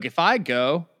If I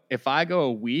go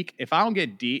a week, if I don't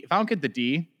get the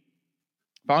D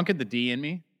in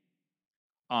me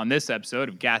on this episode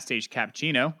of Gas Station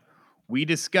Cappuccino, we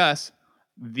discuss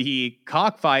the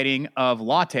cockfighting of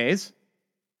lattes,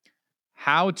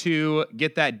 how to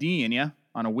get that D in you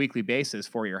on a weekly basis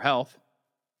for your health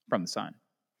from the sun,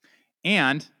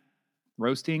 and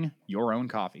roasting your own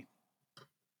coffee.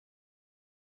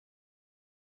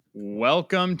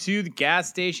 Welcome to the Gas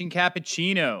Station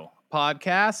Cappuccino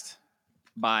podcast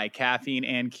by Caffeine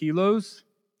and Kilos.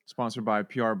 Sponsored by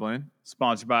PR Blend.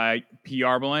 Sponsored by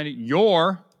PR Blend,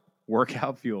 your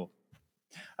workout fuel.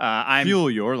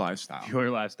 Fuel your lifestyle. Fuel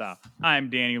your lifestyle. I'm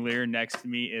Danny Lear. Next to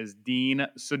me is Dean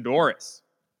Sidoris.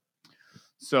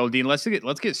 So, Dean, let's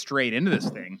get straight into this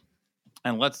thing,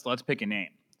 and let's pick a name.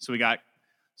 So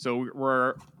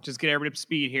we're just get everybody up to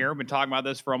speed here. We've been talking about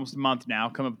this for almost a month now.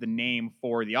 Come up with a name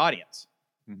for the audience,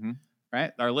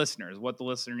 right? Our listeners, what the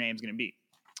listener name is going to be.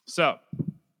 So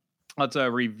let's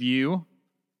review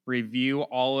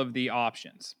all of the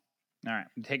options. All right,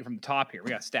 I'm take it from the top here. We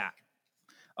got a stack.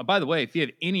 By the way, if you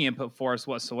have any input for us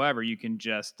whatsoever, you can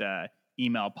just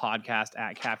email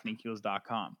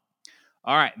podcast@caffeinekilos.com.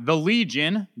 All right, the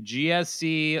Legion,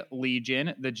 GSC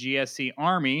Legion, the GSC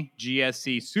Army,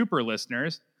 GSC Super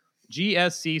Listeners,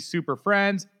 GSC Super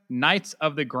Friends, Knights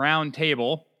of the Ground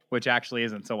Table, which actually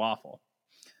isn't so awful.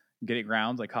 Get it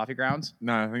grounds, like coffee grounds?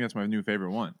 No, I think that's my new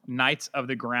favorite one. Knights of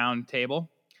the Ground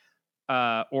Table,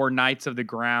 or Knights of the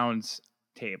Grounds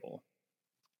Table.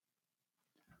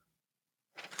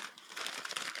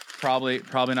 Probably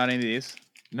not any of these.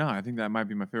 No, I think that might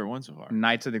be my favorite one so far.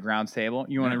 Knights of the Grounds Table.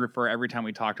 You want to refer every time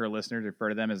we talk to our listeners, refer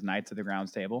to them as Knights of the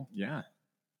Grounds Table? Yeah.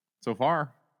 So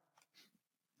far.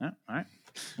 Oh, all right.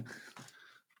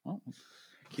 Well,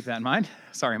 keep that in mind.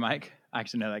 Sorry, Mike. I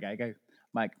actually know that guy.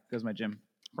 Mike goes to my gym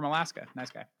from Alaska. Nice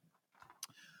guy.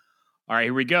 All right,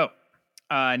 here we go.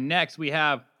 Next, we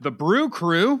have the Brew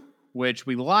Crew, which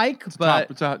we like,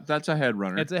 but that's a head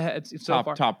runner. It's so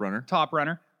far top runner. Top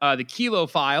runner. The Kilo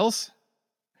Files.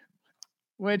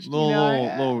 Which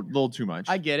little too much.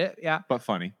 I get it, yeah. But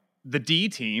funny. The D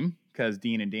team, because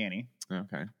Dean and Danny.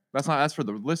 Okay. That's for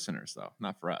the listeners though,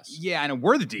 not for us. Yeah, I know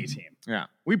we're the D team. Yeah.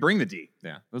 We bring the D.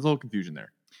 Yeah. There's a little confusion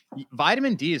there.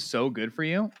 Vitamin D is so good for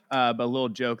you. But a little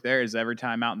joke there is every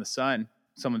time out in the sun,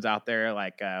 someone's out there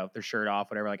like with their shirt off,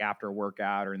 whatever, like after a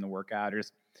workout or in the workout, or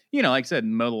just, like I said,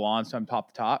 mow the lawn, so I'm top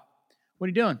to top. What are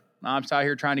you doing? I'm just out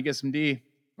here trying to get some D.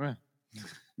 Yeah.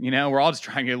 We're all just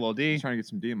trying to get a little D. Just trying to get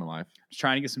some D in my life. Just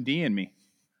trying to get some D in me.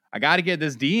 I got to get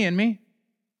this D in me.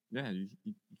 Yeah, you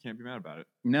can't be mad about it.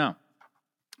 No.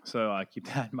 So keep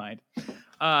that in mind.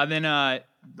 Then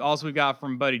also we got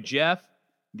from buddy Jeff,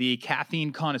 the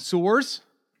Caffeine Connoisseurs.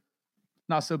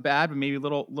 Not so bad, but maybe a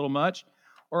little much.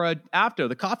 Or Apto,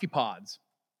 the Coffee Pods.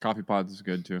 Coffee Pods is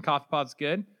good too. Coffee Pods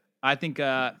good. I think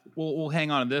we'll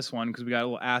hang on to this one because we got a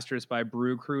little asterisk by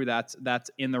Brew Crew. That's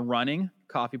in the running.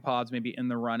 Coffee Pods maybe in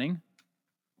the running.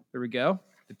 There we go.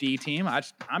 The D team.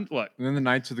 I'm look. And then the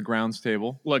Knights of the Grounds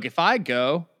Table. Look, if I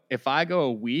go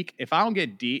a week, if I don't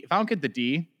get the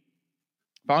D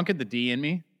in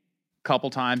me a couple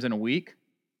times in a week,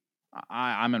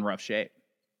 I'm in rough shape.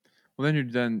 Well,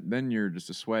 then you're just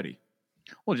a sweaty.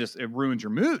 Well, it ruins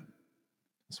your mood.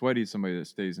 Sweaty is somebody that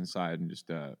stays inside and just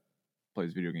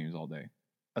plays video games all day.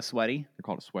 A sweaty? They're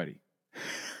called a sweaty.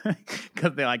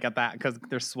 Because they got that, because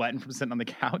they're sweating from sitting on the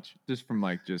couch. Just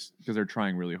because they're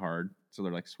trying really hard, so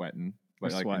they're like sweating,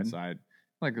 but like sweating inside,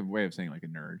 like a way of saying like a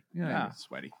nerd. Yeah.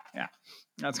 Sweaty. Yeah,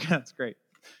 that's great.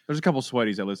 There's a couple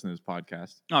sweaties that listen to this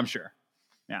podcast. Oh, I'm sure.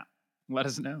 Yeah, let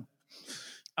us know.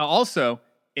 Also,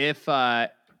 if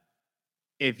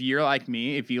you're like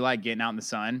me, if you like getting out in the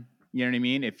sun, you know what I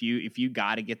mean. If you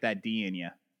got to get that D in you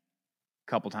a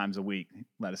couple times a week,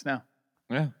 let us know.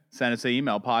 Yeah. Send us an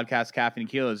email, podcast Caffeine and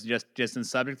Kilos. Just in the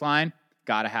subject line,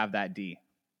 got to have that D.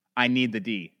 I need the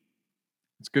D.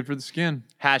 It's good for the skin.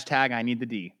 Hashtag I need the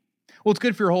D. Well, it's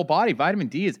good for your whole body. Vitamin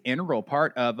D is integral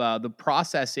part of the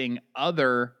processing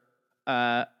other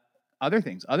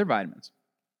things, other vitamins.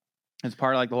 It's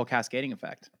part of like the whole cascading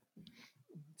effect.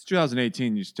 It's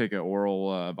 2018. You just take an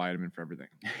oral vitamin for everything.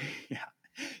 Yeah.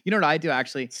 You know what I do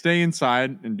actually? Stay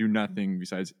inside and do nothing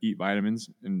besides eat vitamins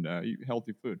and eat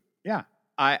healthy food. Yeah.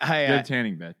 I get a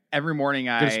tanning bed. Every morning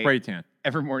get a spray tan.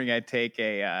 Every morning I take like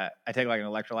an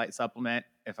electrolyte supplement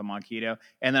if I'm on keto,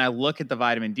 and then I look at the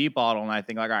vitamin D bottle and I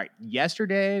think like, all right,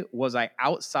 yesterday was I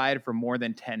outside for more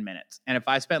than 10 minutes, and if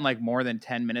I spent like more than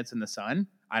 10 minutes in the sun,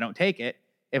 I don't take it.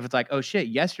 If it's like, oh shit,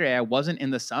 yesterday I wasn't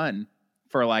in the sun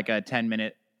for like a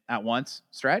 10-minute at once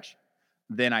stretch,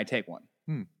 then I take one.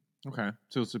 Okay,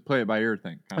 so it's a play it by ear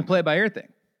thing. Play it by ear thing.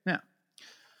 Yeah.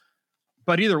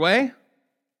 But either way,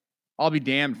 I'll be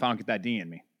damned if I don't get that D in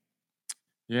me.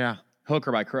 Yeah. Hook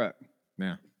or by crook.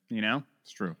 Yeah. You know?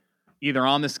 It's true. Either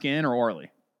on the skin or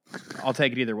orally. I'll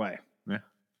take it either way. Yeah.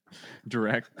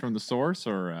 Direct from the source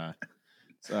or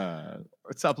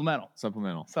supplemental.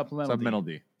 Supplemental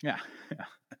D. Yeah.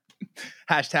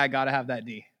 Hashtag gotta have that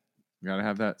D. Gotta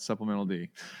have that supplemental D.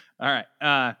 All right.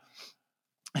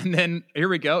 And then here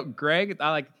we go. Greg,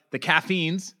 I like the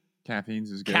caffeines.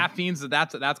 Caffeines is good. Caffeines,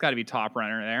 that's got to be top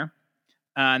runner there.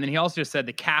 And then he also just said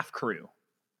the calf crew.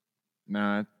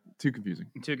 Nah, too confusing.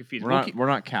 We're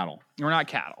not cattle. We're not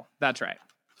cattle. That's right.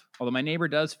 Although my neighbor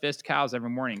does fist cows every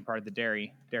morning, part of the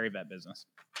dairy vet business.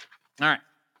 All right.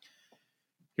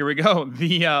 Here we go.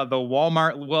 The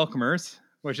Walmart welcomers,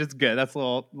 which is good. That's a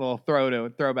little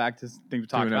throwback to things we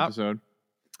talked about. Episode.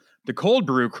 The cold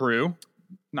brew crew,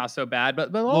 not so bad,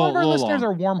 but a lot of our listeners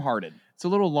are warm-hearted. It's a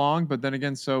little long, but then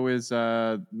again, so is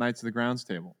Knights of the Grounds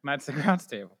Table. Knights of the Grounds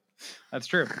Table. That's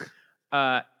true.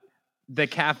 The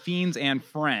caffeines and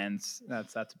friends.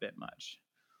 That's a bit much.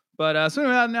 But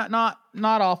so not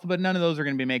awful, but none of those are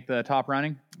going to make the top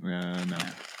running. No.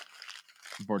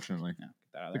 Unfortunately. Yeah, get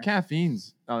that out of the there.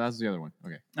 caffeines. Oh, that's the other one.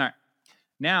 Okay. All right.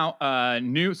 Now,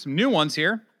 some new ones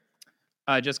here.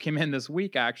 Just came in this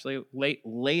week, actually.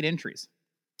 Late entries.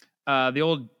 The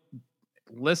old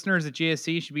listeners at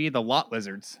GSC should be the lot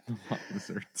lizards. Lot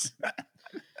lizards.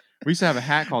 We used to have a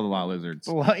hat called the lot lizards.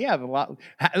 Well, yeah, the lot.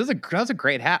 That's a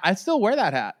great hat. I still wear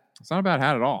that hat. It's not a bad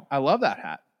hat at all. I love that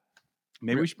hat.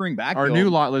 Maybe we should bring back our new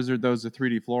lot lizard. Though is a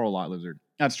 3D floral lot lizard.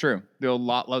 That's true. The old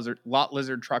lot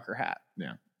lizard trucker hat.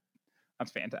 Yeah,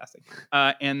 that's fantastic.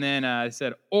 And then I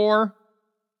said, or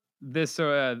this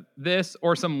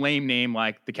or some lame name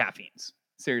like the caffeines.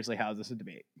 Seriously, how is this a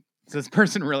debate? So this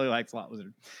person really likes lot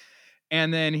lizard.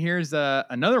 And then here's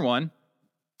another one.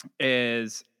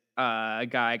 Is a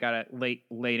guy got a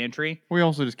late entry. We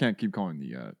also just can't keep calling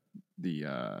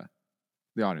the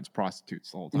audience prostitutes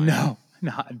the whole time. No,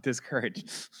 not discouraged.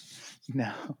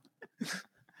 No.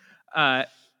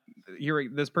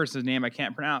 This person's name I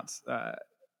can't pronounce.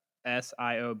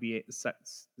 Siob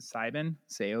Saiban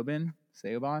Saoban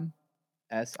Sioban.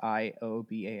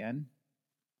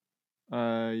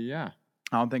 Yeah.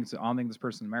 I don't think so. I don't think this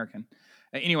person's American.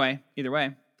 Anyway, either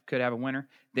way, could have a winner.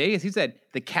 He said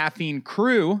the caffeine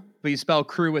crew, but you spell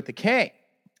crew with a K.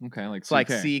 Okay, like it's CK. Like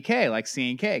CK, like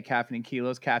C&K, caffeine and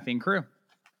kilos, caffeine crew.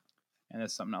 And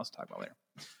there's something else to talk about later.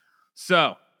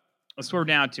 So that's what we're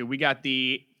down to. We got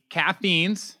the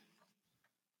caffeines,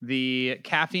 the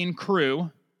caffeine crew,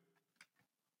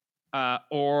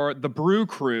 or the brew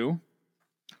crew,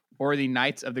 or the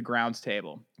Knights of the Grounds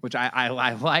Table, which I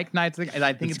like Knights of the,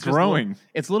 I think it's growing.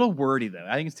 It's a little wordy though.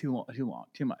 I think it's too long,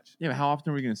 too much. Yeah, but how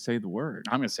often are we going to say the word?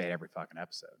 I'm going to say it every fucking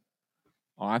episode.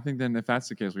 Oh, I think then if that's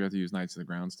the case, we have to use Knights of the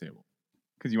Grounds Table.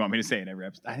 Because you want me to say it every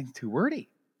episode. I think it's too wordy.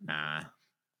 Nah.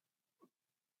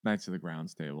 Knights of the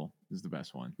Grounds Table is the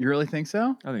best one. You really think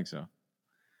so? I think so.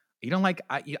 You don't like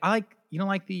you don't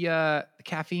like the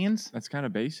caffeines? That's kind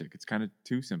of basic. It's kind of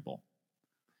too simple.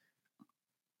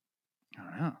 I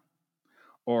don't know.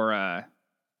 Or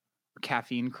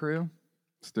caffeine crew.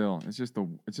 Still, it's just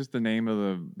the name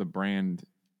of the brand.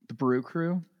 The brew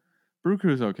crew. Brew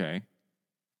crew's okay.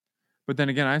 But then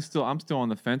again, I'm still on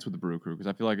the fence with the brew crew because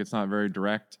I feel like it's not very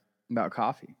direct about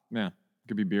coffee. Yeah,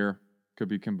 could be beer, could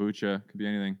be kombucha, could be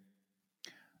anything.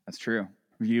 That's true.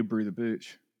 You brew the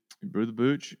booch. You brew the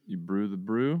booch. You brew the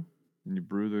brew, and you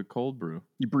brew the cold brew.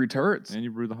 You brew turds, and you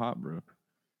brew the hot brew,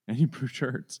 and you brew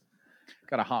turds.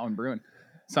 Got a hot one brewing.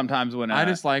 Sometimes when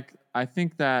I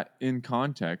think that in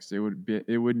context, it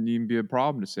wouldn't even be a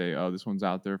problem to say, oh, this one's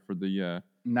out there for the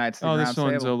Knights of the Grounds this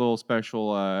one's Table. A little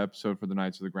special episode for the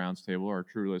Knights of the Grounds Table, our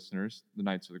true listeners, the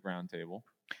Knights of the Ground Table.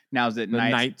 Now, is it the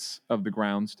Knights of the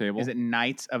Grounds Table? Is it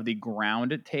Knights of the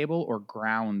Ground Table or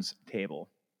Grounds Table?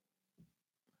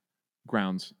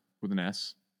 Grounds with an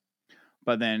S.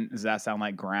 But then, does that sound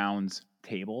like Grounds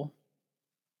Table?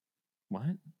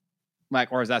 What?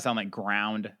 Or does that sound like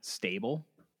Ground Stable?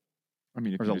 I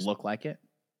mean, or does it look like it?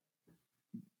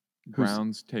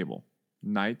 Grounds Table.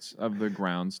 Knights of the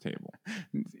Grounds Table.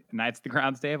 Knights of the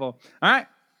Grounds Table. All right.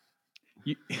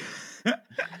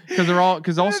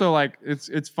 Because also like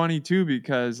it's funny too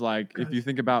because like if you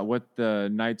think about what the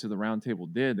Knights of the Round Table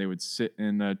did, they would sit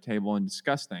in a table and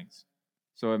discuss things.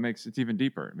 So it's even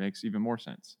deeper. It makes even more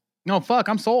sense. No, fuck,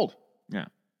 I'm sold. Yeah.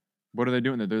 What are they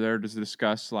doing? They're there to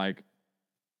discuss, like,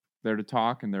 they're to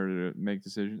talk and they're to make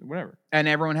decisions, whatever. And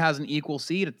everyone has an equal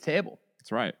seat at the table.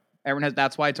 That's right.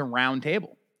 That's why it's a round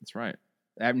table. That's right.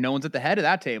 No one's at the head of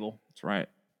that table. That's right.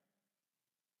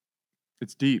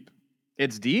 It's deep.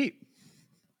 It's deep.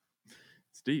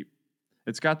 It's deep.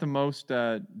 It's got the most,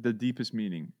 the deepest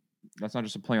meaning. That's not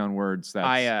just a play on words.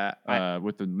 That's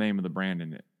with the name of the brand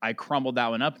in it. I crumbled that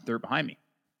one up and threw it behind me.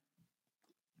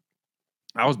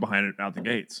 I was behind it out the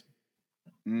gates.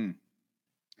 Mm.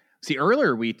 See,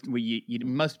 earlier you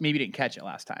maybe didn't catch it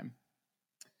last time.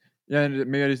 Yeah, and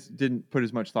maybe I just didn't put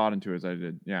as much thought into it as I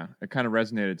did. Yeah, it kind of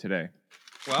resonated today.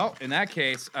 Well, in that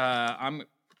case, no,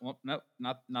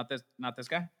 not this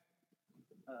guy.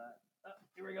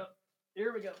 Here we go.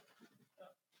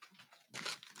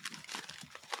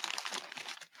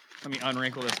 Let me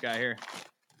unwrinkle this guy here.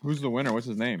 Who's the winner? What's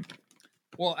his name?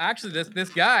 Well, actually, this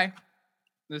guy,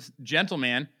 this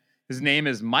gentleman, his name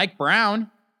is Mike Brown.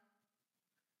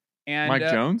 And Mike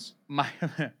Jones? Love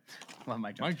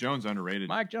Mike Jones. Mike Jones underrated.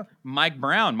 Mike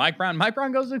Brown. Mike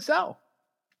Brown goes to Excel.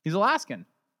 He's Alaskan.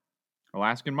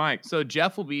 Alaskan Mike. So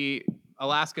Jeff will be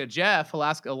Alaska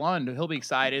Lund. He'll be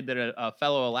excited that a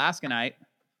fellow Alasconian,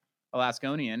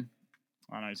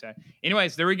 I don't know how to say.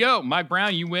 Anyways, there we go. Mike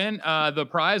Brown, you win the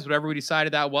prize, whatever we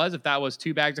decided that was. If that was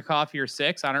 2 bags of coffee or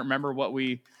 6, I don't remember what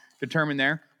we determined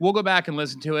there. We'll go back and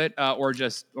listen to it, or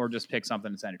just pick something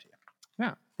and send it to you.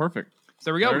 Yeah, perfect. So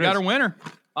there we go. We got our winner.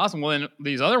 Awesome. Well, then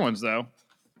these other ones though,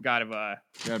 gotta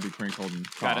be crinkled and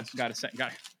gotta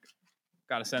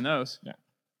send those. Yeah.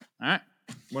 All right.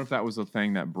 What if that was the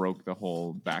thing that broke the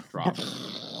whole backdrop?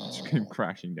 Just came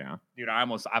crashing down. Dude, I've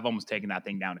almost taken that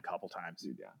thing down a couple times.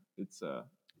 Dude, yeah. It's a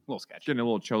little sketchy. Getting a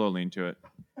little cholo lean to it.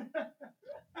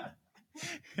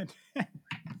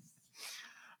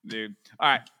 Dude. All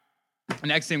right.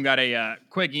 Next thing, got a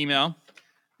quick email.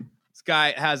 This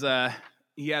guy has I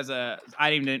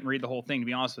didn't read the whole thing, to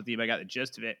be honest with you, but I got the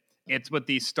gist of it. It's with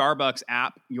the Starbucks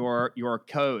app, your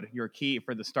code, your key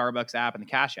for the Starbucks app and the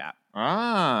Cash App.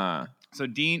 Ah. So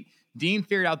Dean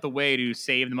figured out the way to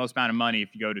save the most amount of money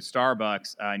if you go to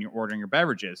Starbucks and you're ordering your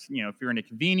beverages. You know, if you're in a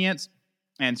convenience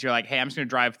and so you're like, hey, I'm just going to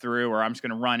drive through, or I'm just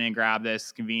going to run in and grab this.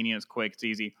 It's convenient, it's quick, it's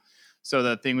easy. So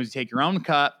the thing was you take your own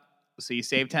cup. So you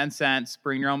save 10 cents,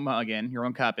 bring your own mug in, your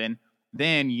own cup in.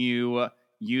 Then you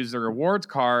use the rewards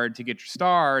card to get your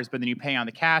stars, but then you pay on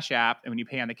the Cash App. And when you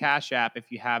pay on the Cash App,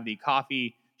 if you have the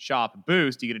coffee shop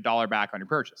boost, you get $1 back on your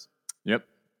purchase. Yep.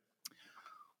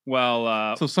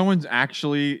 Well, so someone's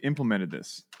actually implemented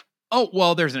this. Oh,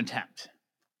 well, there's an attempt.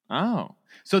 Oh.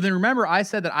 So then remember, I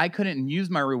said that I couldn't use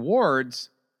my rewards.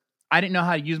 I didn't know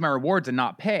how to use my rewards and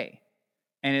not pay.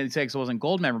 And it says I wasn't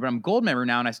gold member, but I'm gold member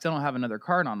now, and I still don't have another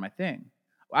card on my thing.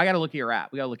 I got to look at your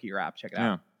app. We got to look at your app. Check it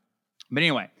out. But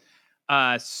anyway,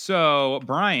 so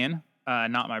Brian,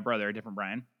 not my brother, a different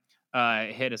Brian,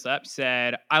 hit us up,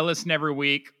 said, I listen every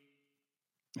week.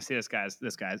 See, this guy's,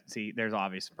 see, there's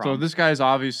obvious problems. So this guy's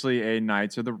obviously a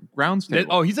Knights of the Grounds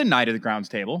table. He's a Knight of the Grounds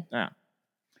table. Yeah.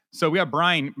 So we have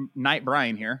Knight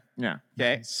Brian here. Yeah.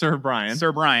 Okay. Sir Brian.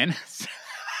 Fuck.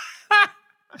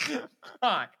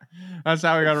 That's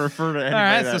how we got to refer to anybody.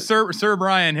 All right, so Sir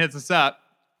Brian hits us up.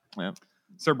 Yep.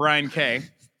 Sir Brian K.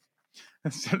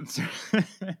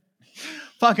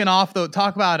 Fucking off the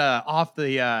talk about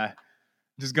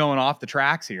just going off the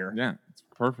tracks here. Yeah, it's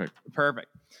perfect.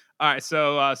 All right,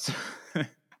 so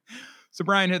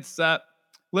Brian hits us up.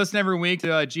 Listen every week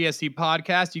to a GST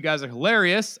podcast. You guys are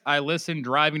hilarious. I listen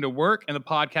driving to work, and the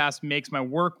podcast makes my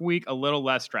work week a little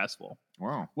less stressful.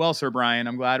 Wow. Well, Sir Brian,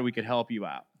 I'm glad we could help you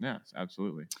out. Yes,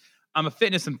 absolutely. I'm a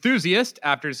fitness enthusiast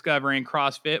after discovering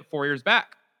CrossFit 4 years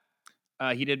back.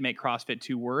 He did make CrossFit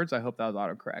 2 words. I hope that was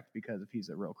autocorrect, because if he's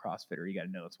a real CrossFitter, you got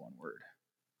to know it's one word.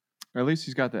 Or at least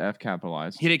he's got the F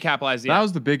capitalized. He did capitalize the F. That F.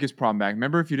 was the biggest problem back.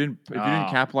 Remember, if you didn't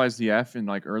capitalize the F in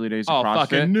like early days of CrossFit,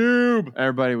 fucking noob.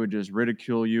 Everybody would just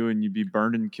ridicule you, and you'd be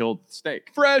burned and killed at the stake.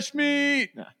 Fresh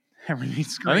meat. Yeah. Everybody's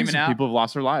screaming I think some out. people have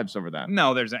lost their lives over that.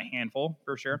 No, there's a handful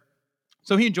for sure.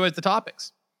 So he enjoys the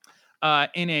topics.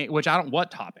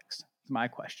 What topics? Is my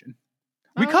question.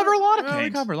 We cover a lot of things. We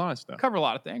cover a lot of stuff. Cover a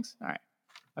lot of things. All right.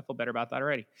 I feel better about that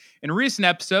already. In a recent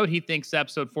episode, he thinks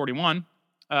episode 41,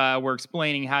 we're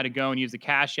explaining how to go and use the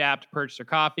Cash App to purchase their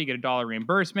coffee, get $1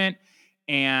 reimbursement,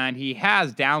 and he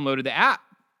has downloaded the app.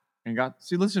 And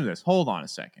listen to this. Hold on a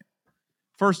second.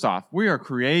 First off, we are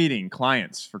creating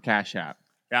clients for Cash App.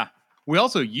 Yeah. We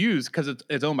also use, because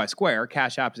it's owned by Square.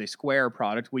 Cash App is a Square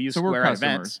product. We use Square at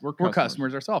events. We're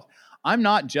customers ourselves. I'm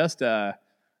not just a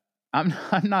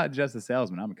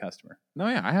salesman. I'm a customer. No,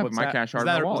 yeah, I have my Cash App.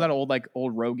 Was that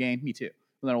old Rogaine? Me too.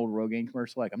 Was that old Rogaine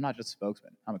commercial? Like, I'm not just a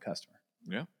spokesman. I'm a customer.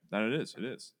 Yeah, that it is. It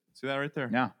is. See that right there?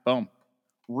 Yeah. Boom.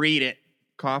 Read it.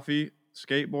 Coffee,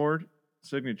 skateboard,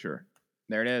 signature.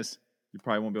 There it is. You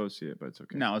probably won't be able to see it, but it's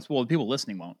okay. No, people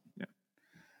listening won't. Yeah.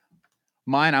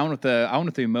 Mine, I went with the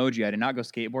emoji. I did not go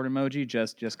skateboard emoji,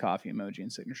 just coffee emoji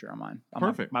and signature on mine.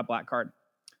 Perfect. My black card.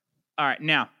 All right,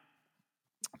 now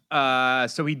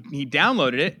So he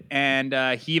downloaded it,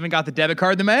 and he even got the debit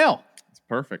card in the mail. It's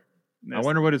perfect. I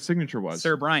wonder what his signature was.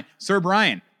 Sir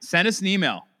Brian, send us an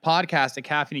email,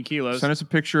 podcast@caffeinekilos. Send us a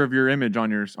picture of your image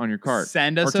on your cart.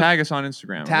 Send us or tag us on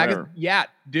Instagram. Tag us, yeah,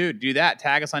 dude, do that.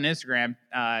 Tag us on Instagram.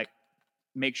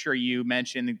 Make sure you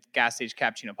mention the Gas Station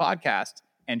Cappuccino podcast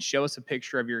and show us a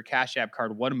picture of your Cash App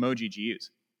card. What emoji did you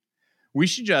use? We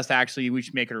should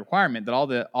make it a requirement that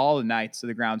all the nights of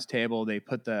the grounds table they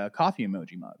put the coffee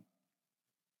emoji mug.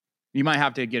 You might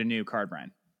have to get a new card,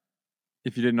 Brian.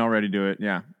 If you didn't already do it,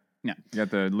 yeah. Yeah. You have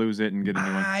to lose it and get a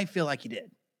new one. I feel like you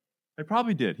did. He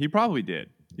probably did.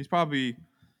 He's probably,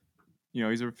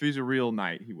 he's a real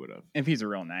knight, he would have. If he's a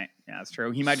real knight. Yeah, that's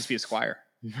true. He might just be a squire.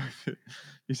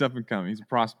 He's up and coming. He's a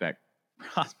prospect.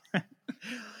 All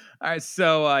right,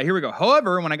 so here we go.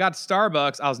 However, when I got to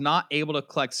Starbucks, I was not able to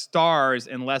collect stars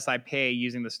unless I pay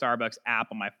using the Starbucks app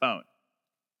on my phone.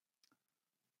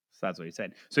 So that's what he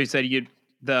said. So he said in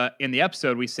the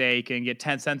episode, we say you can get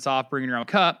 10 cents off bringing your own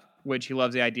cup, which he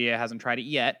loves the idea, hasn't tried it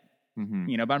yet,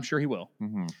 but I'm sure he will.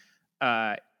 Mm-hmm.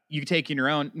 You can take in your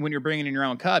own, when you're bringing in your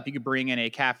own cup, you could bring in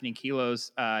a Caffeine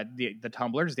Kilos, the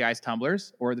tumblers, the ice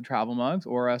tumblers, or the travel mugs,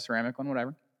 or a ceramic one,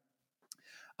 whatever.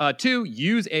 2,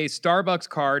 use a Starbucks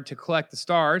card to collect the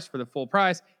stars for the full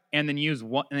price, and then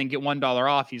get $1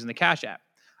 off using the Cash App.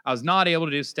 I was not able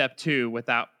to do step 2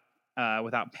 without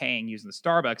paying using the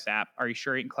Starbucks app. Are you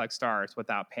sure you can collect stars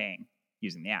without paying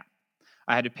using the app?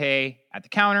 I had to pay at the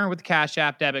counter with the Cash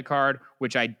App debit card,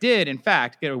 which I did, in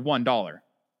fact, get a $1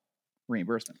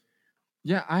 reimbursement.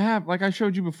 Yeah, I have. Like I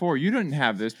showed you before, you didn't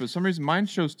have this, but for some reason mine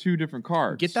shows 2 different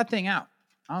cards. Get that thing out.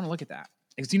 I want to look at that.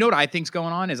 Because you know what I think's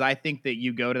going on is I think that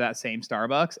you go to that same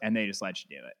Starbucks and they just let you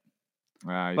do it.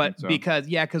 But so?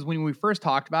 because when we first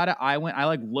talked about it, I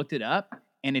looked it up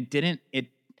and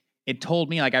it told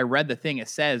me, like, I read the thing. It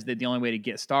says that the only way to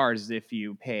get stars is if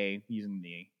you pay using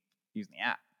the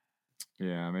app.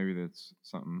 Yeah, maybe that's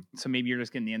something. So maybe you're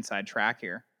just getting the inside track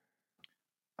here.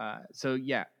 So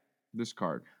yeah, this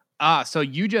card. So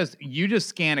you just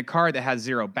scan a card that has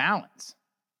 0 balance.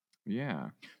 Yeah.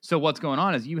 So what's going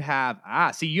on is you have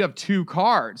 2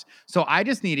 cards. So I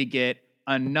just need to get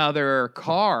another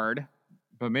card.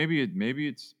 But maybe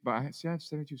it's. But I have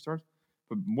 72 stars.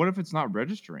 But what if it's not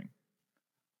registering?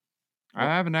 I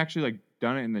haven't actually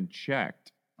done it and then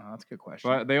checked. Oh, that's a good question.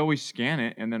 But they always scan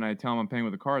it, and then I tell them I'm paying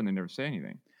with a card, and they never say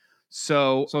anything.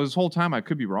 So this whole time I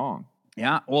could be wrong.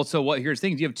 Yeah. Well, so here's the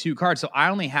thing: you have 2 cards. So I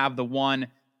only have the one.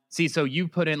 See, so you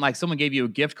put in, like, someone gave you a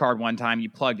gift card one time, you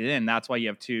plugged it in. That's why you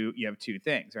have two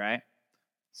things, right?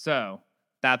 So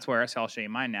that's where I'll show you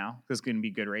mine now. This is going to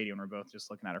be good radio, and we're both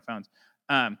just looking at our phones.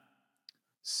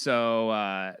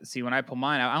 See, when I pull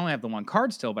mine out, I only have the 1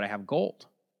 card still, but I have gold.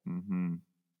 Mm-hmm.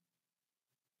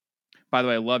 By the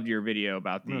way, I loved your video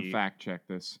about I'm gonna fact check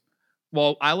this.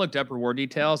 Well, I looked up reward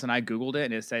details and I Googled it,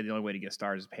 and it said the only way to get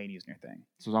stars is paying using your thing.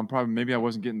 So maybe I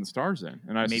wasn't getting the stars then,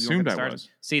 and I assumed I was.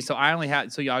 See, so I only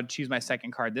had, so I'll choose my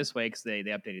second card this way because they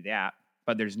updated the app,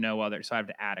 but there's no other, so I have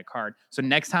to add a card. So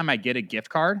next time I get a gift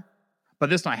card, but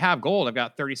this one I have gold, I've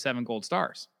got 37 gold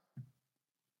stars.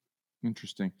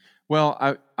 Interesting. Well,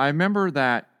 I remember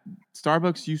that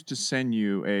Starbucks used to send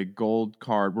you a gold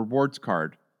card, rewards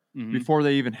card, before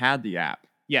they even had the app.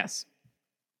 Yes.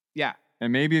 Yeah.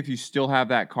 And maybe if you still have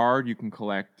that card, you can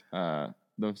collect the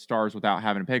stars without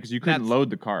having to pay because you couldn't load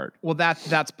the card. Well,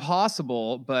 that's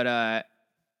possible, but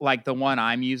like the one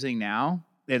I'm using now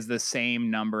is the same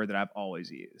number that I've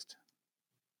always used.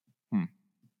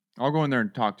 I'll go in there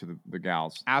and talk to the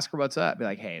gals. Ask her what's up. Be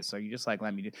like, hey, so you just let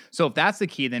me do. So if that's the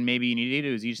key, then maybe you need to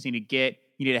do is you just need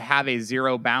to have a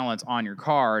 0 balance on your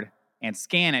card and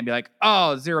scan it and be like,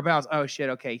 oh, 0 balance. Oh shit.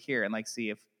 Okay, here. And see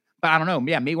if, but I don't know.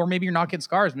 Yeah. Maybe you're not getting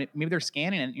stars. Maybe they're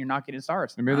scanning it and you're not getting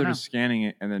stars. Maybe they're just scanning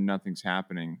it and then nothing's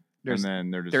happening. And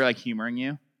then they're like humoring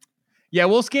you. Yeah,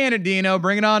 we'll scan it, Dino.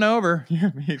 Bring it on over.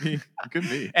 Yeah, maybe. It could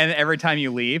be. And every time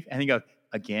you leave, and he goes,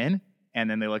 again? And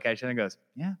then they look at you and goes,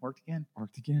 yeah, worked again.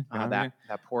 That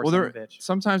poor son of a bitch.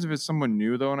 Sometimes if it's someone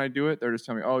new, though, and I do it, they're just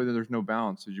telling me, oh, there's no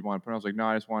balance. Did you want to put it? I was like, no,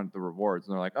 I just want the rewards.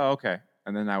 And they're like, oh, okay.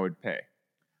 And then I would pay.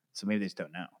 So maybe they just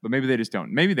don't know. But maybe they just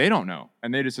don't. Maybe they don't know.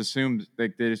 And they just assumed,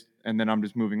 and then I'm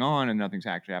just moving on and nothing's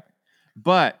actually happening.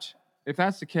 But if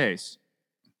that's the case,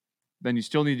 then you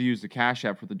still need to use the Cash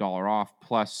App for the $1 off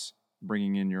plus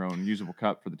bringing in your own usable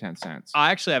cup for the 10 cents.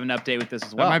 I actually have an update with this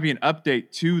as well. That might be an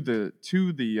update to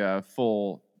the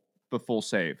full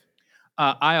save.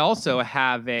 I also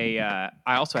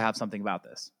have something about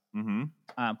this. Mm-hmm.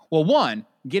 Well, one,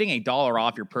 getting $1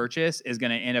 off your purchase is going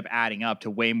to end up adding up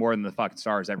to way more than the fucking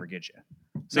stars ever get you.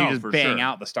 So you just bang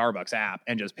out the Starbucks app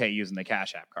and just pay using the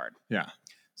Cash App card. Yeah.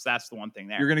 So that's the one thing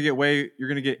there. You're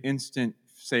gonna get instant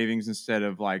savings instead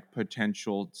of like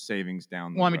potential savings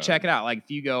down the Well, let road. me check it out. Like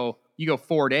if you go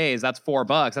 4 days, that's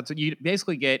 $4. That's what you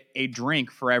basically get a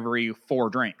drink for every 4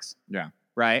 drinks. Yeah.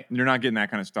 Right. You're not getting that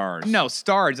kind of stars. No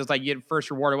stars. It's like you get first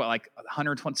rewarded like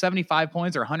 175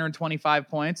 points or 125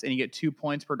 points, and you get 2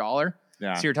 points per dollar.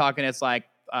 Yeah. So you're talking it's like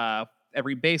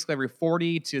every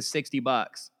 40 to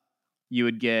 $60, you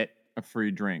would get a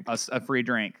free drink. A free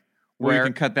drink. Where you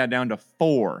can cut that down to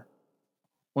 4.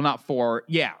 Well, not 4.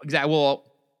 Yeah, exactly. Well,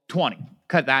 20.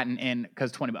 Cut that in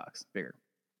because $20 bigger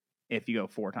if you go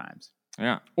 4 times.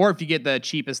 Yeah. Or if you get the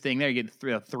cheapest thing there, you get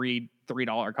a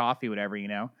 $3 coffee, whatever, you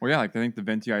know. Well, yeah, like I think the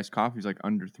venti iced coffee is like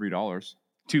under $3.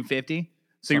 $2.50.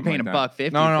 So you're paying like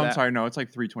 $1.50. No, I'm sorry. No, it's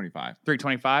like $3.25.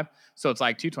 $3.25. So it's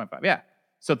like $2.25. Yeah.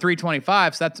 So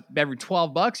 $3.25. So that's every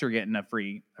 $12 you're getting a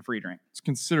free drink. It's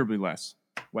considerably less.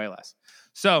 Way less.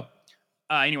 So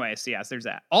anyway, so yes, there's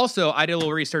that. Also, I did a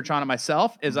little research on it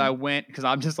myself as I went, because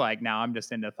I'm just like, now I'm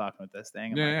just into fucking with this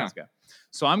thing. Let's go.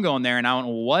 So I'm going there and I went,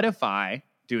 what if I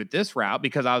do it this route?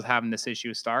 Because I was having this issue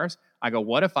with stars. I go,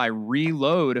 what if I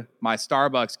reload my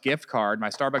Starbucks gift card, my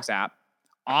Starbucks app,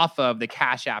 off of the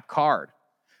Cash App card?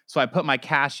 So I put my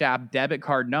Cash App debit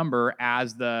card number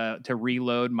as to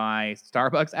reload my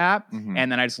Starbucks app,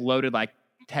 and then I just loaded like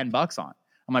 $10 on.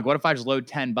 I'm like, what if I just load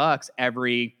 $10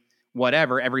 every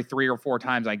 3 or 4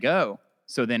 times I go?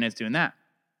 So then it's doing that.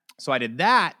 So I did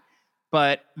that,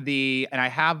 and I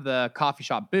have the coffee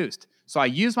shop boost. So I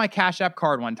used my Cash App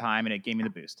card one time and it gave me the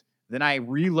boost. Then I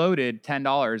reloaded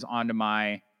 $10 onto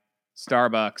my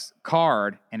Starbucks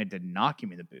card and it did not give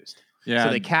me the boost. Yeah.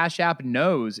 So the Cash App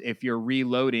knows if you're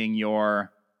reloading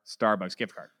your Starbucks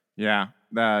gift card. Yeah.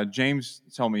 James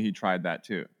told me he tried that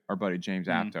too. Our buddy James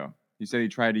Apto. He said he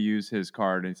tried to use his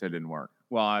card and he said it didn't work.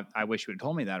 Well, I wish you would have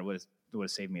told me that. It would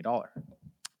have saved me $1.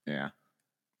 Yeah.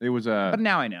 It was but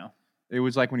now I know. It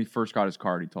was like when he first got his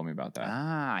card, he told me about that.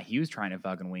 Ah, he was trying to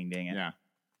fucking wing ding it. Yeah.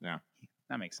 Yeah.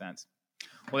 That makes sense.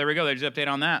 Well, there we go. There's an update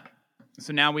on that.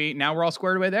 So now we're all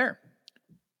squared away there.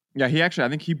 Yeah, I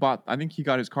think he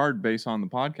got his card based on the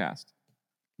podcast.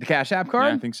 The Cash App card?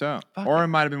 Yeah, I think so. Or it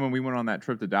might have been when we went on that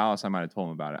trip to Dallas, I might have told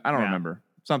him about it. I don't remember.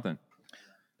 Something.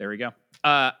 There we go.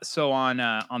 So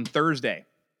on Thursday,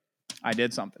 I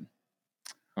did something.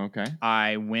 Okay.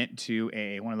 I went to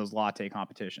one of those latte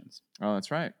competitions. Oh,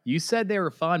 that's right. You said they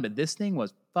were fun, but this thing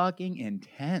was fucking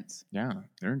intense. Yeah,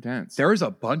 they're intense. There was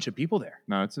a bunch of people there.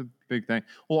 No, it's a big thing.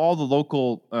 Well, all the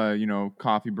local,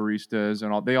 coffee baristas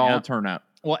and all, they all turn up.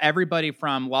 Well, a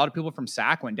lot of people from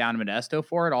SAC went down to Modesto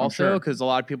for it also, because a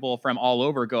lot of people from all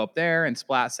over go up there, and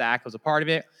Splat SAC was a part of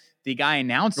it. The guy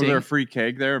announcing... Was there a free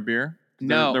keg there, a beer?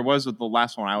 No. There was with the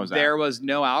last one I was at. There was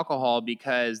no alcohol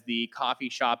because the coffee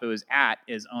shop it was at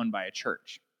is owned by a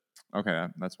church. Okay,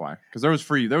 that's why. Because there was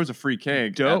a free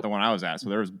keg at the one I was at, so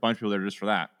there was a bunch of people there just for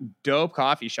that. Dope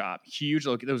coffee shop, huge.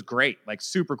 Look, it was great, like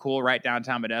super cool, right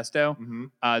downtown Modesto. Mm-hmm.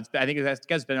 I think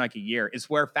it's been like a year. It's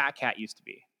where Fat Cat used to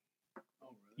be.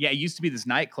 Yeah, it used to be this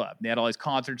nightclub. They had all these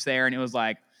concerts there, and it was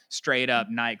like straight up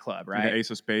nightclub, right? Like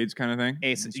Ace of Spades kind of thing.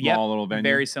 Small little venue.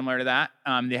 Very similar to that.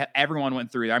 Everyone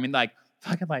went through there. I mean, like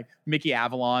fucking like Mickey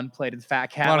Avalon played at the Fat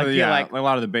Cat. A lot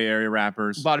of the Bay Area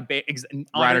rappers. A lot of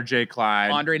Ryder J. Clyde.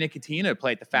 Andre Nicotina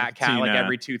played the Fat Cat like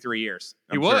every 2-3 years.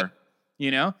 He would, sure. you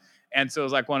know. And so it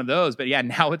was like one of those. But yeah,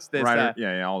 now it's this.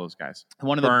 Ryder, all those guys.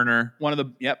 One of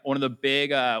the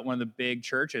big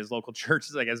churches, local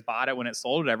churches, I guess, bought it when it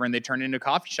sold, whatever, and they turned it into a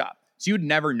coffee shop. So you'd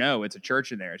never know it's a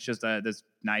church in there. It's just this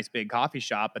nice big coffee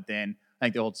shop. But then I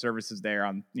think the old services there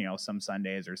on some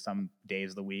Sundays or some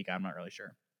days of the week. I'm not really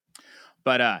sure.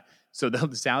 But so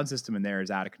the sound system in there is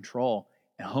out of control.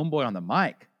 And homeboy on the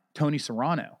mic, Tony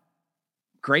Serrano,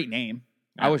 great name.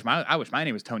 Yeah. I wish my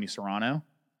name was Tony Serrano.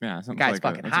 Yeah, that's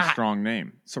a strong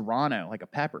name. Serrano, like a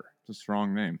pepper. It's a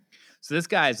strong name. So this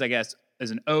guy is, I guess, is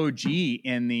an OG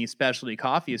in the Specialty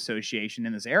Coffee Association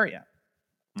in this area.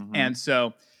 Mm-hmm. And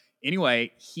so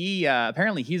anyway, he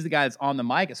apparently he's the guy that's on the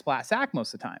mic at Splat SAC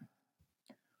most of the time.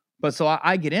 But so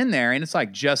I get in there and it's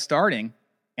like just starting,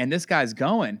 and this guy's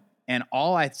going. And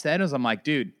all I said was, I'm like,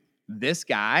 dude, this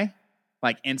guy,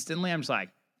 like instantly, I'm just like,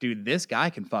 dude, this guy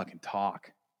can fucking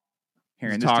talk.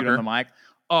 Hearing this dude on the mic.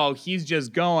 Oh, he's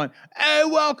just going, hey,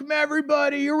 welcome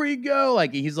everybody. Here we go.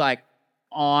 Like he's like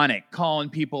on it, calling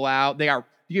people out. You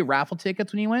get raffle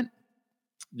tickets when you went?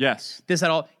 Yes.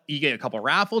 You get a couple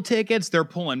raffle tickets. They're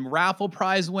pulling raffle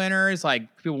prize winners, like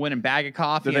people winning a bag of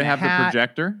coffee. Did they have the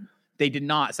projector? They did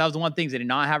not. So that was the one thing. They did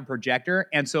not have a projector.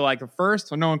 And so like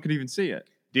so no one could even see it.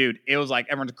 Dude, it was like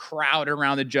everyone's crowded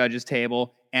around the judges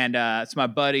table. And so my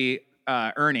buddy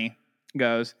Ernie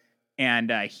goes, and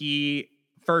he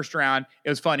First round, it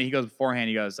was funny. He goes beforehand.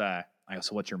 He goes, I go,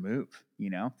 so what's your move? You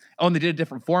know? Oh, and they did a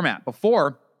different format.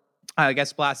 Before, I guess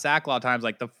Splat Sack a lot of times,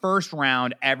 like the first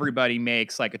round, everybody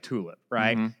makes like a tulip,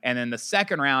 right? Mhm. And then the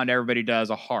second round, everybody does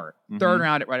a heart. Mhm. Third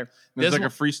round, whatever. It's like one- a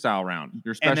freestyle round,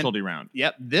 your specialty round.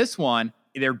 Yep. This one,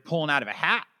 they're pulling out of a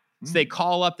hat. So Mm. they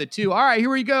call up the two. All right, here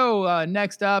we go.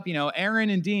 Next up, Aaron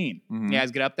and Dean. Mhm. You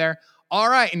guys get up there. All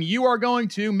right, and you are going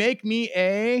to make me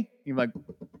you're like,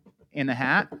 in the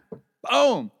hat.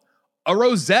 Boom. A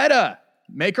Rosetta.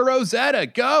 Make a Rosetta.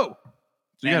 Go.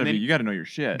 So you got to know your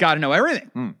shit. Got to know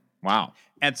everything. Wow.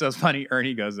 And so it's funny.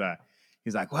 Ernie goes,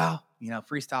 he's like, well,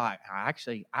 freestyle.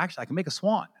 I can make a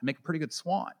swan. I make a pretty good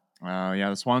swan. Oh yeah,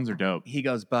 the swans are dope. He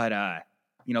goes, but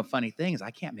funny thing is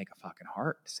I can't make a fucking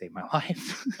heart to save my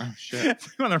life. Oh shit.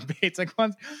 One of their basic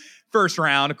ones. First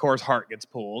round, of course, heart gets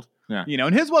pulled. Yeah.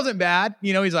 And his wasn't bad.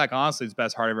 He's like, honestly, it's the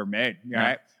best heart I've ever made. Yeah.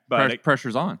 Right. But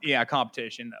pressure's on. yeah,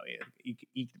 competition though. He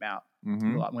eked him out.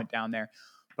 Mhm. A lot went down there.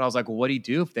 But I was like, well, what do you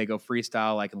do if they go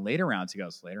freestyle like in later rounds? He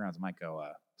goes, later rounds I might go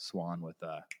swan with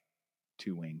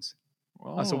 2 wings.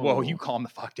 I said, whoa, you calm the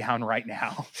fuck down right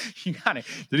now. You gotta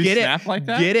Did he snap like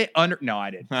that? Get it under. No,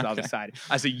 I didn't. I was Okay. excited.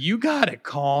 I said, you gotta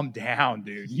calm down,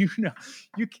 dude.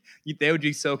 They would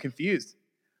be so confused.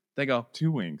 They go,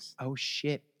 2 wings. oh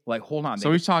shit. Like, hold on.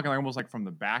 So he's talking like almost like from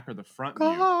the back or the front view,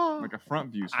 like a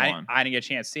front view swan. I didn't get a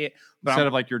chance to see it. But Instead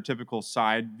of like your typical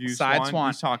side view Side swan.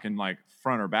 he's talking like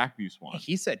front or back view swan.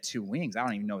 he said 2 wings. I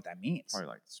don't even know what that means. Probably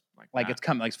Like that. it's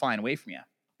coming, like it's flying away from you.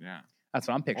 Yeah. That's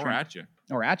what I'm picturing. Or at you.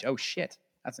 Or at you. Oh shit,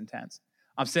 that's intense.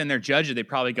 I'm sitting there judging. They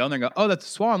probably go in there and go, oh, that's a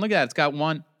swan. Look at that. It's got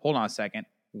one. Hold on a second.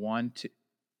 1, 2.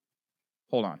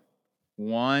 Hold on.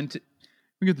 1, 2.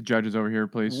 We get the judges over here,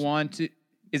 please. 1, 2.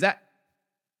 Is that?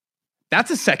 That's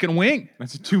a second wing.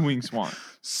 That's a 2-wing swan.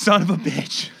 Son of a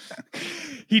bitch.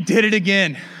 He did it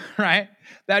again. Right?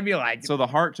 That'd be like. So the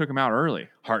heart took him out early.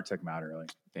 Heart took him out early.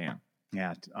 Damn.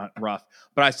 Yeah, rough.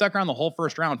 But I stuck around the whole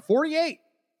first round. 48.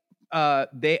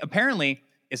 They apparently.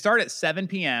 It started at 7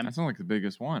 p.m. That's not like the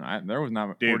biggest one. There was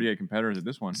not Dude. 48 competitors at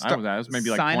this one. I was at. It was maybe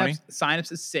like 20.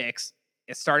 Sign-ups at 6.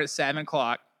 It started at 7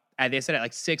 o'clock. And they said at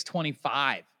like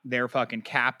 6:25, they're fucking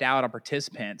capped out on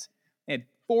participants. And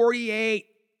 48.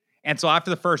 And so after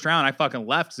the first round, I fucking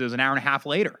left because it was an hour and a half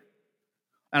later.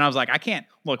 And I was like, I can't.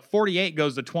 Look, 48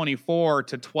 goes to 24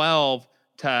 to 12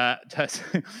 to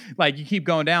like you keep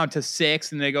going down to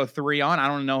 6 and they go 3 on. I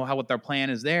don't know what their plan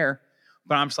is there.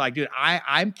 But I'm just like, dude,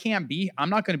 I'm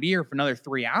not going to be here for another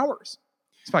 3 hours.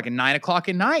 It's fucking 9 o'clock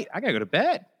at night. I got to go to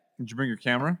bed. Did you bring your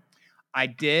camera? I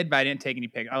did, but I didn't take any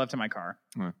pictures. I left it in my car.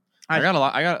 I got a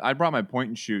lot. I brought my point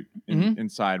and shoot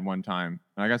inside one time,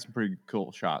 and I got some pretty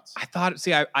cool shots. I thought,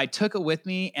 I took it with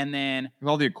me, and then With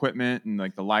all the equipment and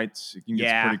like the lights, you can get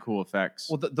some pretty cool effects.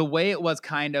 Well, the way it was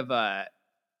kind of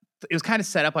it was kind of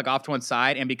set up like off to one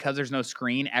side, and because there's no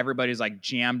screen, everybody's like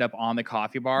jammed up on the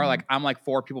coffee bar. Like I'm like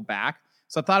 4 people back,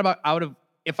 so I thought about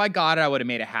if I got it, I would have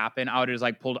made it happen. I would have just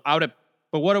like pulled out of.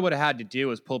 But what I would have had to do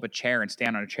was pull up a chair and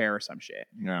stand on a chair or some shit.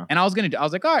 Yeah. And I was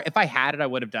like, all right, if I had it, I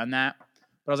would have done that.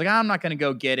 But I was like, I'm not going to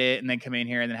go get it and then come in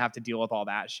here and then have to deal with all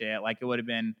that shit. Like it would have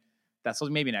been,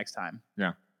 maybe next time.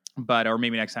 Yeah. Or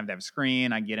maybe next time to have a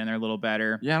screen, I get in there a little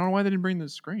better. Yeah, I don't know why they didn't bring the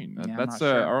screen. Yeah, I'm that's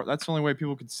not sure. that's the only way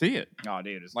people could see it. Oh,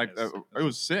 dude. It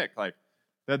was sick. Like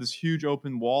they had this huge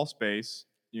open wall space,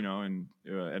 and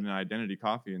at an Identity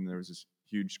Coffee, and there was this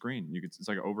huge screen. It's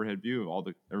like an overhead view of all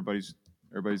everybody's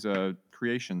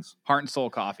creations. Heart and Soul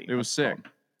Coffee. It was sick.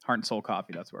 Heart and Soul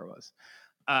Coffee. That's where it was.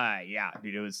 Yeah,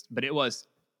 dude.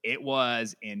 It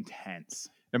was intense.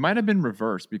 It might have been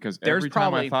reversed because There's every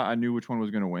time probably- I thought I knew which one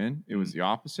was going to win, it was the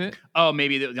opposite. Oh,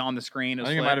 maybe on the screen. I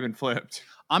think it might have been flipped.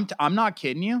 I'm not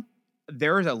kidding you.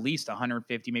 There was at least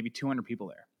 150, maybe 200 people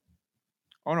there.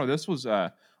 Oh no, this was.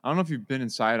 I don't know if you've been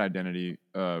inside Identity,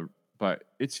 but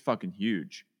it's fucking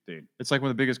huge, dude. It's like one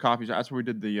of the biggest coffee shops. That's where we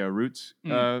did the Roots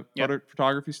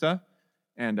photography stuff,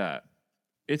 and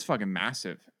it's fucking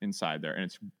massive inside there, and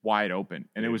it's wide open,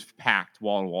 and it was packed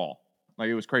wall to wall. Like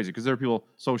it was crazy because there were people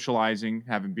socializing,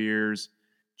 having beers,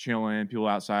 chilling, people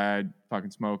outside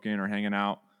fucking smoking or hanging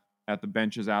out at the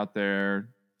benches out there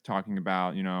talking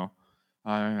about,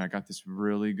 I got this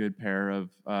really good pair of,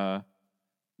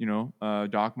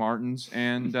 Doc Martens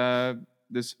and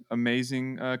this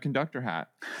amazing conductor hat.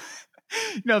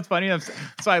 It's funny.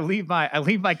 So I leave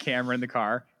my camera in the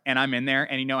car and I'm in there,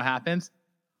 and you know what happens?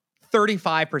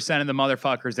 35% of the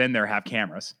motherfuckers in there have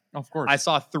cameras. Of course. I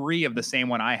saw 3 of the same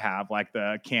one I have, like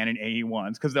the Canon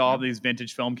AE1s, because they all have these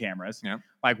vintage film cameras. Yeah.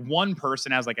 Like one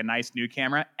person has like a nice new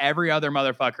camera. Every other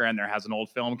motherfucker in there has an old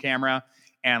film camera.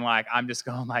 And like I'm just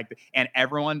going like, and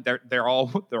everyone they're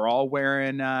all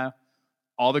wearing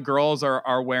All the girls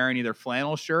are wearing either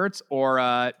flannel shirts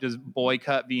or just boy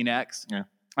cut V-necks. Yeah.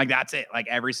 Like that's it. Like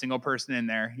every single person in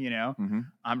there, Mm-hmm.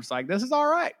 I'm just like, this is all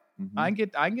right. Mm-hmm. I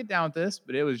can get down with this,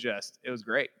 but it was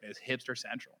great. It's hipster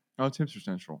central. Oh, it's hipster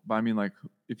central. But I mean, like,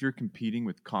 if you're competing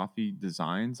with coffee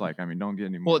designs, like, I mean, don't get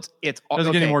any more. Well, it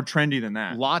doesn't get any more trendy than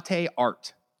that. Latte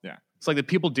art. Yeah. It's like the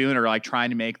people doing it are like trying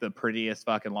to make the prettiest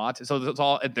fucking latte. So it's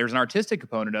all, there's an artistic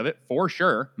component of it for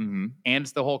sure. Mm-hmm. And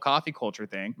it's the whole coffee culture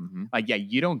thing. Mm-hmm. Like, yeah,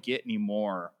 you don't get any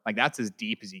more. Like, that's as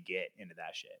deep as you get into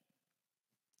that shit.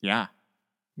 Yeah.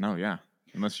 No, yeah.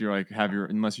 Unless you're like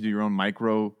unless you do your own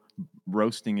micro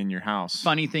roasting in your house.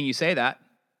 Funny thing you say that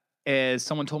is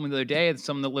someone told me the other day that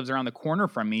someone that lives around the corner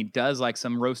from me does like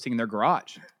some roasting in their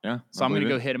garage. Yeah. So I'm going to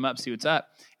go hit him up, see what's up.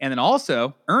 And then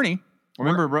also, Ernie.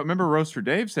 Remember Roaster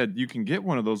Dave said you can get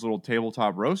one of those little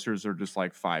tabletop roasters. They're just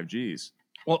like 5Gs.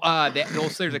 Well,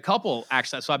 there's a couple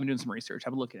actually. So I've been doing some research.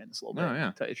 I've been looking at this a little bit. Oh,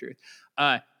 yeah. To tell you the truth.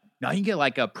 Now you can get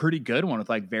like a pretty good one with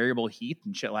like variable heat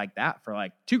and shit like that for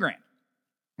like $2,000.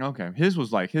 Okay, his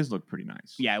looked pretty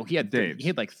nice. Yeah, he had Dave's. he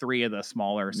had like 3 of the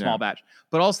small batch.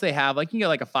 But also they have like you can get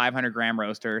like a 500-gram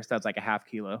roaster. So that's like a half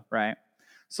kilo, right?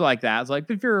 So like that. It's like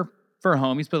if you're for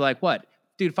homies, but like what,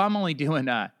 dude? If I'm only doing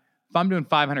if I'm doing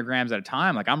 500 grams at a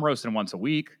time, like I'm roasting once a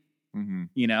week.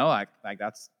 Mm-hmm. Like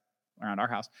that's around our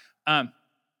house.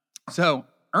 So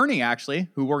Ernie actually,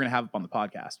 who we're gonna have up on the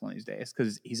podcast one of these days,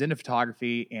 because he's into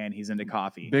photography and he's into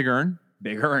coffee. Big Ern.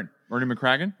 Ernie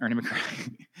McCracken.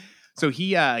 So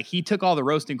he took all the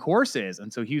roasting courses,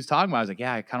 and so he was talking about. I was like,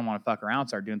 yeah, I kind of want to fuck around,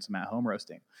 start doing some at home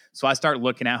roasting. So I start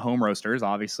looking at home roasters.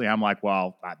 Obviously, I'm like,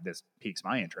 well, this piques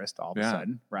my interest all of a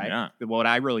sudden, right? Yeah. What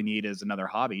I really need is another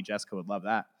hobby. Jessica would love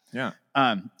that. Yeah.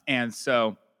 And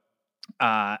so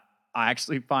I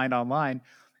actually find online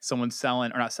someone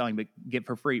selling, or not selling, but get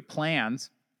for free plans.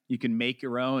 You can make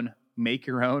your own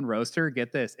roaster.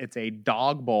 Get this, it's a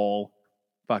dog bowl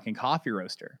fucking coffee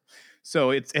roaster.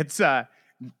 So it's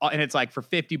and it's like for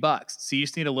 $50. So you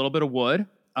just need a little bit of wood,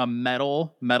 a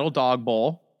metal dog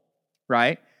bowl,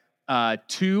 right?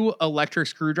 2 electric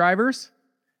screwdrivers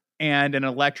and an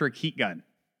electric heat gun.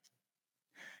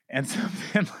 And so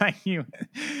then like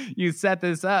you set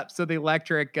this up. So the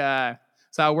electric, so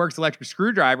how it works, electric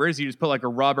screwdrivers, you just put like a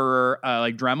rubber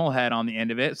like Dremel head on the end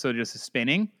of it. So just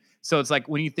spinning. So it's like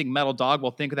when you think metal dog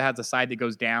bowl, think of it has a side that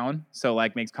goes down. So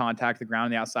like makes contact with the ground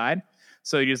on the outside.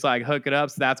 So you just like hook it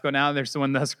up. So that's going down there. So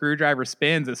when the screwdriver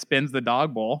spins, it spins the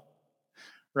dog bowl,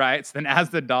 right? So then as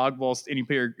the dog bowl, and you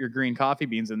put your green coffee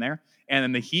beans in there, and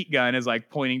then the heat gun is like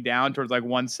pointing down towards like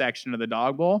one section of the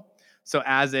dog bowl. So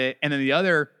and then the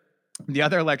other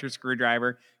electric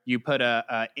screwdriver, you put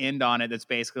a end on it that's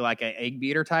basically like an egg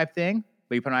beater type thing,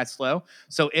 but you put it on slow.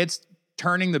 So it's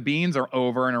turning the beans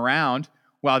over and around,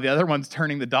 while the other one's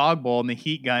turning the dog bowl, and the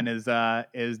heat gun is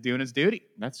doing its duty.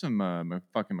 That's some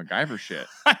fucking MacGyver shit.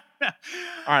 All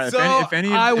right. So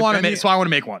I want to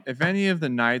make one. If any of the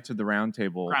Knights of the Round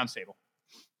Table, Grounds Table.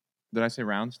 Did I say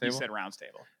Rounds Table? You said Rounds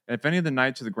Table. If any of the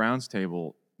Knights of the Grounds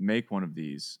Table make one of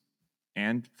these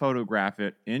and photograph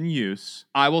it in use,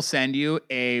 I will send you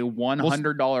a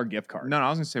 $100 gift card. No, I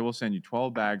was gonna say we'll send you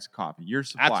 12 bags of coffee. Your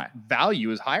supply. That's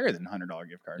value is higher than $100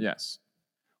 gift card. Yes.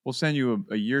 We'll send you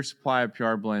a year's supply of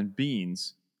PR Blend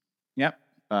beans. Yep.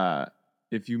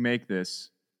 If you make this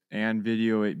and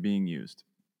video it being used.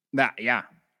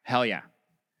 Hell yeah.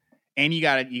 And we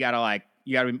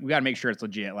gotta make sure it's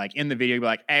legit. Like in the video, be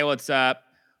like, hey, what's up?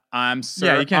 I'm Sir.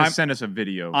 Yeah, you can't send us a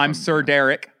video. I'm Sir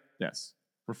Derek. Yes.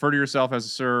 Refer to yourself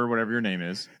as Sir, whatever your name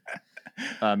is.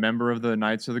 Member of the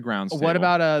Knights of the Grounds Table. What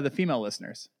about the female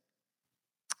listeners?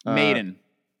 Maiden.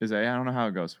 I don't know how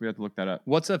it goes. We have to look that up.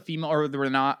 What's a female, or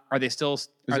they're not? Are they still? Is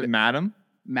it Madam?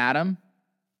 Madam?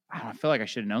 I feel like I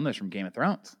should have known this from Game of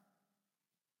Thrones.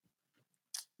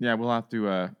 Yeah, we'll have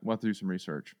to do some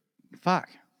research. Fuck.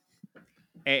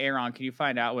 Hey, Aaron, can you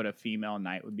find out what a female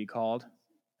knight would be called?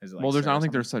 Is it like I don't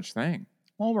think there's such thing.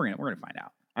 Well, we're gonna find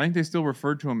out. I think they still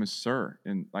referred to him as Sir,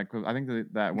 and like I think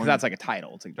that one. That's like a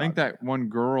title. It's like I think that one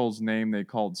girl's name they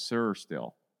called Sir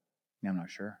still. Yeah, I'm not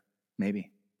sure.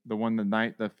 Maybe.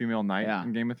 The female knight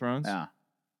in Game of Thrones? Yeah.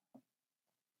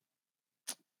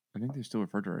 I think they still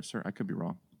refer to her as Sir. I could be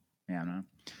wrong. Yeah, I don't know.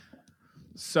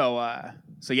 So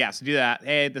do that.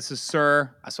 Hey, this is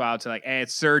Sir. So I would say like, hey,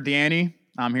 it's Sir Danny.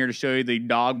 I'm here to show you the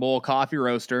dog bowl coffee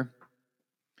roaster.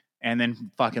 And then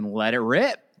fucking let it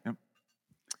rip.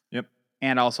 Yep.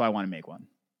 And also I want to make one.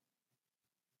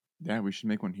 Yeah, we should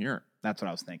make one here. That's what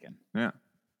I was thinking. Yeah.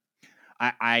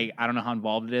 I don't know how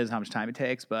involved it is, how much time it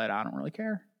takes, but I don't really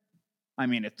care. I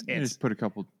mean, it's just put a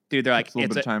couple. Dude, they're like, a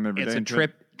little bit of time every day. It's a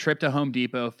trip to Home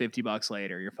Depot. $50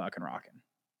 later, you're fucking rocking.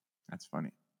 That's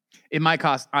funny. It might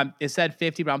cost. It said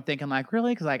 50, but I'm thinking like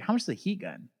really because like how much is a heat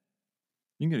gun?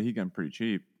 You can get a heat gun pretty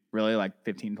cheap. Really like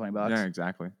 15, 20 bucks. Yeah,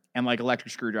 exactly. And like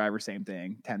electric screwdriver, same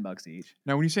thing, $10 each.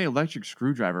 Now, when you say electric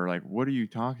screwdriver, like what are you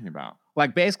talking about?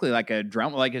 Like basically like a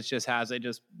drum, like it just has it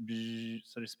just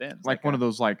sort of spins. Like one of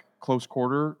those like close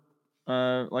quarter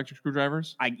electric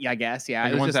screwdrivers? I guess, yeah. Like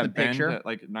It the was ones just that the picture. bend at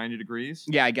like 90 degrees?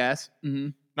 Yeah, I guess.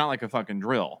 Not like a fucking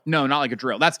drill. No, not like a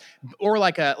drill. That's or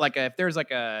like a if there's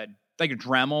like a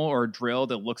Dremel or a drill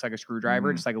that looks like a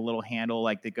screwdriver, just like a little handle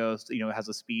like that goes, it has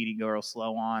a speed you can go real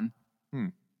slow on.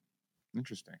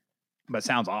 Interesting. But it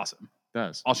sounds awesome. It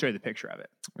does. I'll show you the picture of it.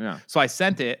 Yeah. So I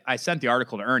sent the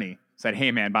article to Ernie. Said,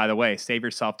 hey man, by the way, save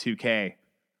yourself $2,000.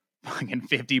 Fucking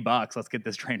 $50. Let's get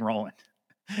this train rolling.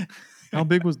 How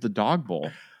big was the dog bowl?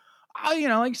 Oh,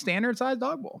 like standard size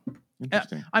dog bowl.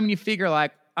 Interesting. I mean, you figure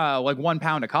like 1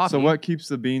 pound of coffee. So what keeps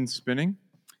the beans spinning?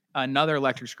 Another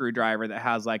electric screwdriver that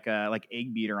has like a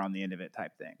egg beater on the end of it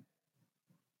type thing.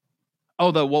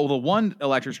 Oh, the one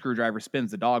electric screwdriver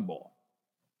spins the dog bowl.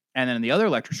 And then the other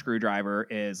electric screwdriver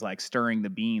is like stirring the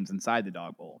beans inside the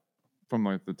dog bowl. From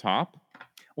like the top?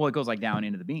 Well, it goes like down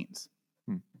into the beans.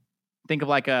 Think of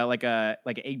like an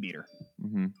egg beater.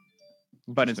 Mm-hmm.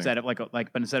 But instead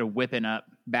of whipping up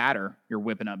batter, you're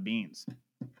whipping up beans.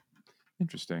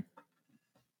 Interesting.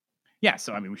 Yeah,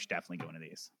 so I mean we should definitely go into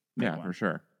these. Yeah, for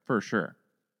sure. For sure.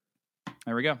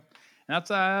 There we go. And that's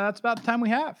about the time we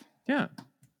have. Yeah.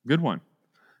 Good one.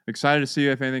 Excited to see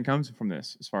if anything comes from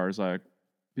this as far as like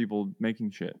people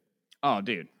making shit. Oh,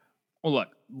 dude. Well, look,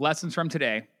 lessons from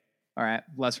today. All right,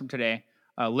 lessons from today.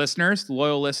 Listeners,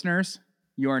 loyal listeners,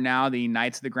 you are now the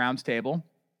Knights of the Grounds Table,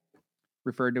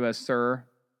 referred to as Sir,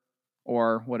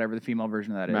 or whatever the female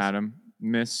version of that is. Madam,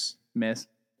 Miss,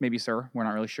 maybe Sir. We're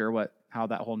not really sure how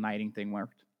that whole knighting thing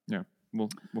worked. Yeah, we'll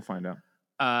find out.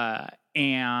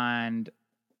 And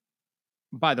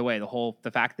by the way,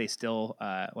 the fact they still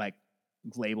like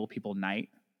label people knight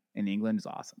in England is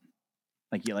awesome.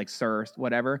 Like you like Sir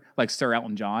whatever, like Sir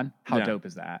Elton John. How dope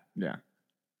is that? Yeah.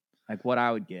 Like what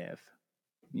I would give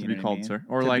to be called Sir,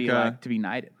 or to be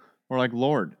knighted, or like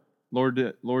Lord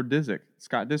Disick,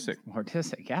 Scott Disick. Lord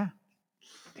Disick, yeah,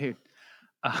 dude.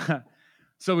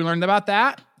 So we learned about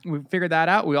that. We figured that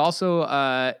out. We also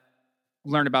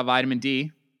learned about vitamin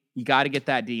D. You got to get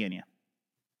that D in you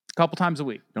a couple times a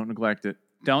week. Don't neglect it.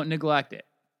 Don't neglect it.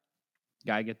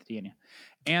 Got to get the D in you.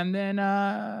 And then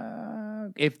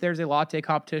if there's a latte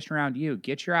competition around you,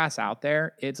 get your ass out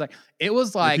there. It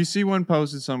was like if you see one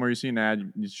posted somewhere, you see an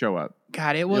ad, you show up.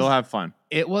 God, you'll have fun.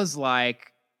 It was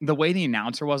like the way the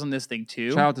announcer was on this thing too.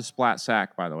 Shout out to Splat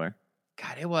Sack, by the way.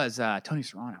 God, it was Tony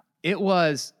Serrano. It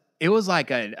was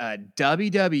like a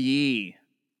WWE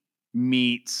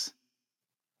meets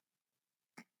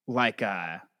like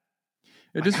I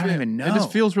don't even know. It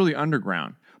just feels really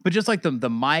underground. But just like the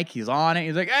mic, he's on it.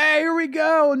 He's like, "Hey, here we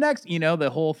go." Next, the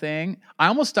whole thing. I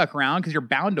almost stuck around because you're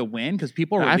bound to win because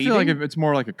people are. I feel like it's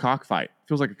more like a cockfight. It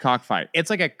feels like a cockfight. It's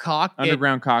like a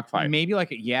underground cockfight. Maybe like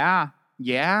yeah.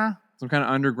 Some kind of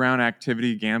underground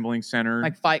activity, gambling center,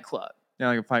 like Fight Club. Yeah,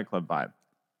 like a Fight Club vibe,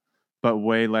 but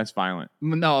way less violent.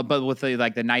 No, but with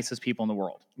the nicest people in the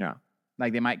world. Yeah,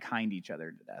 like they might kind each other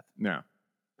to death. Yeah.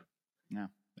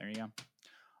 There you go.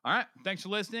 All right. Thanks for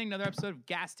listening. Another episode of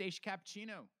Gas Station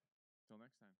Cappuccino.